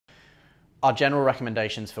Our general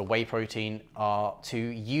recommendations for whey protein are to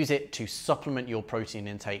use it to supplement your protein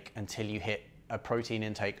intake until you hit a protein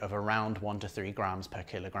intake of around 1 to 3 grams per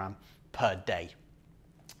kilogram per day,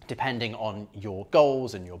 depending on your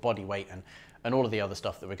goals and your body weight and all of the other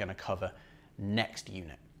stuff that we're going to cover next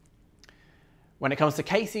unit. When it comes to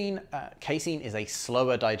casein, casein is a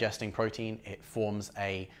slower digesting protein. It forms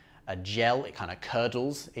a gel, it kind of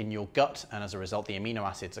curdles in your gut, and as a result the amino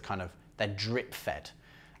acids are they're drip fed.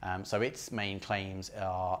 So its main claims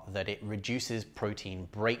are that it reduces protein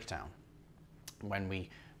breakdown. When we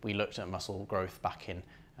looked at muscle growth back in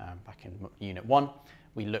unit 1,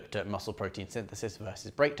 we looked at muscle protein synthesis versus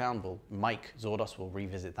breakdown. Mike Zordos will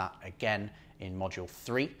revisit that again in module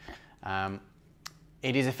 3.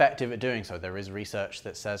 It is effective at doing so. There is research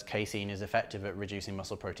that says casein is effective at reducing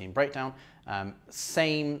muscle protein breakdown.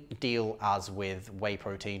 Same deal as with whey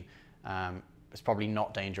protein. It's probably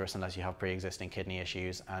not dangerous unless you have pre-existing kidney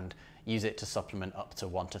issues, and use it to supplement up to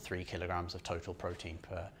 1 to 3 kilograms of total protein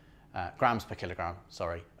grams per kilogram,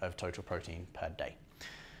 of total protein per day.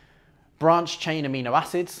 Branch chain amino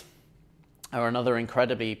acids are another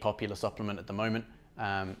incredibly popular supplement at the moment.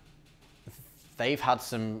 They've had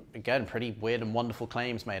some, again, pretty weird and wonderful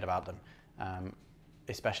claims made about them,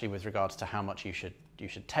 especially with regards to how much you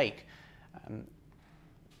should take.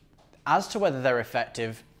 As to whether they're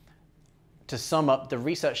effective, to sum up, the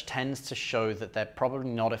research tends to show that they're probably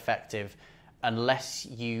not effective unless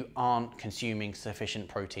you aren't consuming sufficient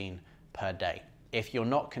protein per day. If you're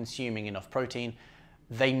not consuming enough protein,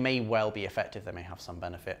 they may well be effective, they may have some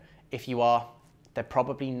benefit. If you are, they're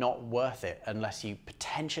probably not worth it unless you're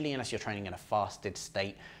training in a fasted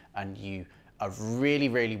state and you are really,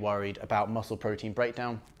 really worried about muscle protein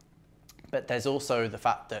breakdown. But there's also the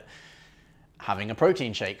fact that having a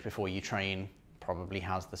protein shake before you train probably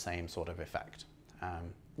has the same sort of effect.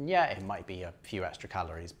 Yeah, it might be a few extra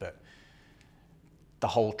calories, but the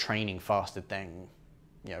whole training fasted thing,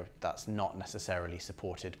 that's not necessarily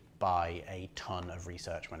supported by a ton of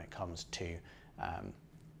research when it comes to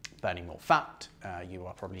burning more fat. You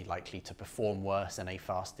are probably likely to perform worse in a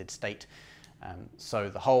fasted state. So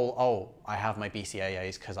the whole, I have my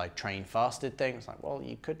BCAAs because I train fasted thing, it's like, well,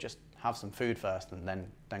 you could just have some food first and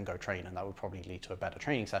then go train, and that would probably lead to a better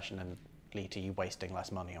training session and lead to you wasting less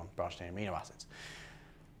money on branched chain amino acids.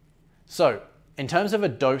 So in terms of a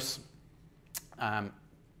dose,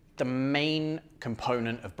 the main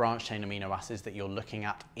component of branched chain amino acids that you're looking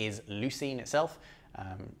at is leucine itself.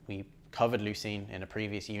 We covered leucine in a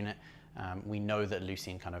previous unit. We know that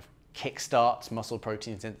leucine kind of kickstarts muscle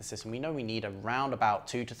protein synthesis, and we know we need around about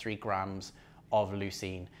 2 to 3 grams of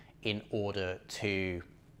leucine in order to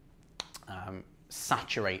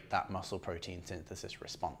saturate that muscle protein synthesis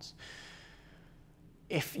response.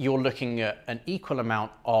 If you're looking at an equal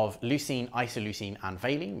amount of leucine, isoleucine, and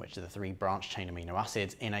valine, which are the 3 branched chain amino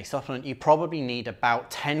acids in a supplement, you probably need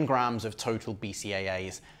about 10 grams of total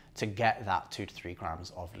BCAAs to get that 2 to 3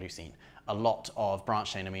 grams of leucine. A lot of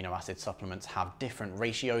branched chain amino acid supplements have different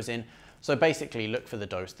ratios in, so basically look for the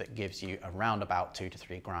dose that gives you around about 2 to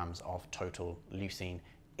 3 grams of total leucine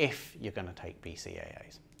if you're going to take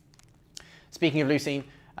BCAAs. Speaking of leucine,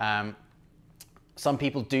 some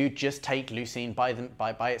people do just take leucine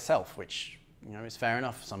by itself, which is fair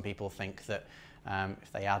enough. Some people think that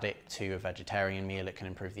if they add it to a vegetarian meal, it can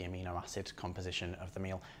improve the amino acid composition of the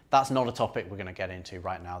meal. That's not a topic we're going to get into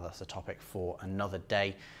right now. That's a topic for another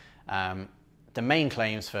day. The main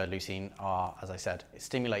claims for leucine are, as I said, it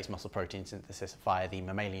stimulates muscle protein synthesis via the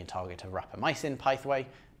mammalian target of rapamycin pathway.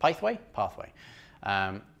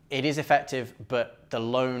 It is effective, but the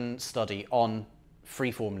lone study on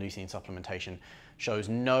free-form leucine supplementation shows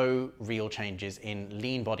no real changes in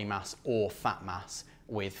lean body mass or fat mass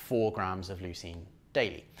with 4 grams of leucine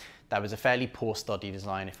daily. That was a fairly poor study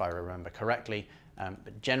design, if I remember correctly,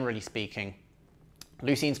 but generally speaking,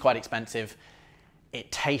 leucine's quite expensive.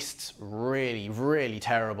 It tastes really, really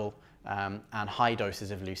terrible, and high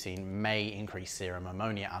doses of leucine may increase serum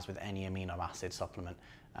ammonia, as with any amino acid supplement.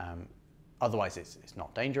 Otherwise, it's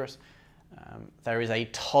not dangerous. There is a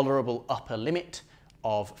tolerable upper limit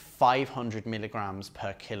of 500 milligrams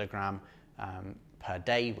per kilogram per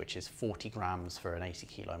day, which is 40 grams for an 80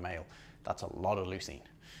 kilo male. That's a lot of leucine.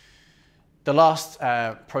 The last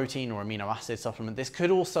protein or amino acid supplement, this could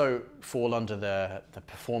also fall under the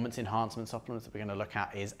performance enhancement supplements that we're going to look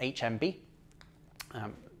at, is HMB,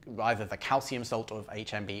 either the calcium salt of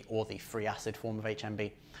HMB or the free acid form of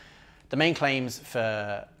HMB. The main claims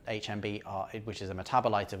for HMB are, which is a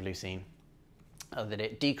metabolite of leucine, that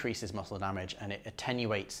it decreases muscle damage and it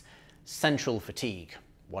attenuates central fatigue,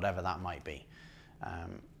 whatever that might be.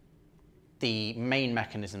 the main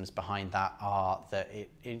mechanisms behind that are that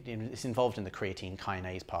it's involved in the creatine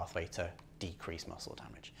kinase pathway to decrease muscle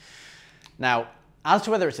damage. Now, as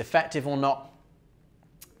to whether it's effective or not,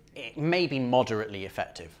 it may be moderately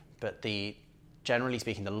effective, but generally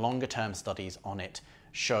speaking, the longer term studies on it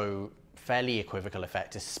show fairly equivocal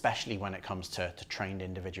effects, especially when it comes to trained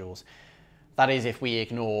individuals. That is, if we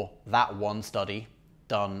ignore that one study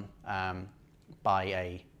done by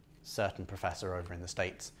a certain professor over in the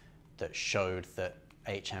States that showed that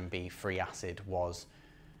HMB free acid was,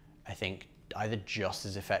 I think, either just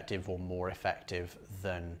as effective or more effective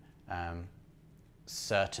than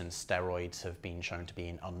certain steroids have been shown to be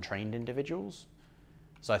in untrained individuals.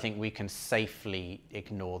 So I think we can safely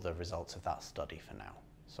ignore the results of that study for now.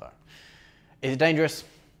 So, is it dangerous?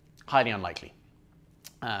 Highly unlikely.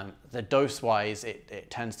 The dose-wise, it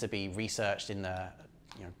tends to be researched in the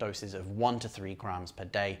doses of 1 to 3 grams per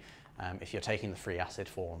day. If you're taking the free acid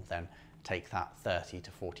form, then take that 30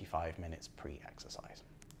 to 45 minutes pre-exercise.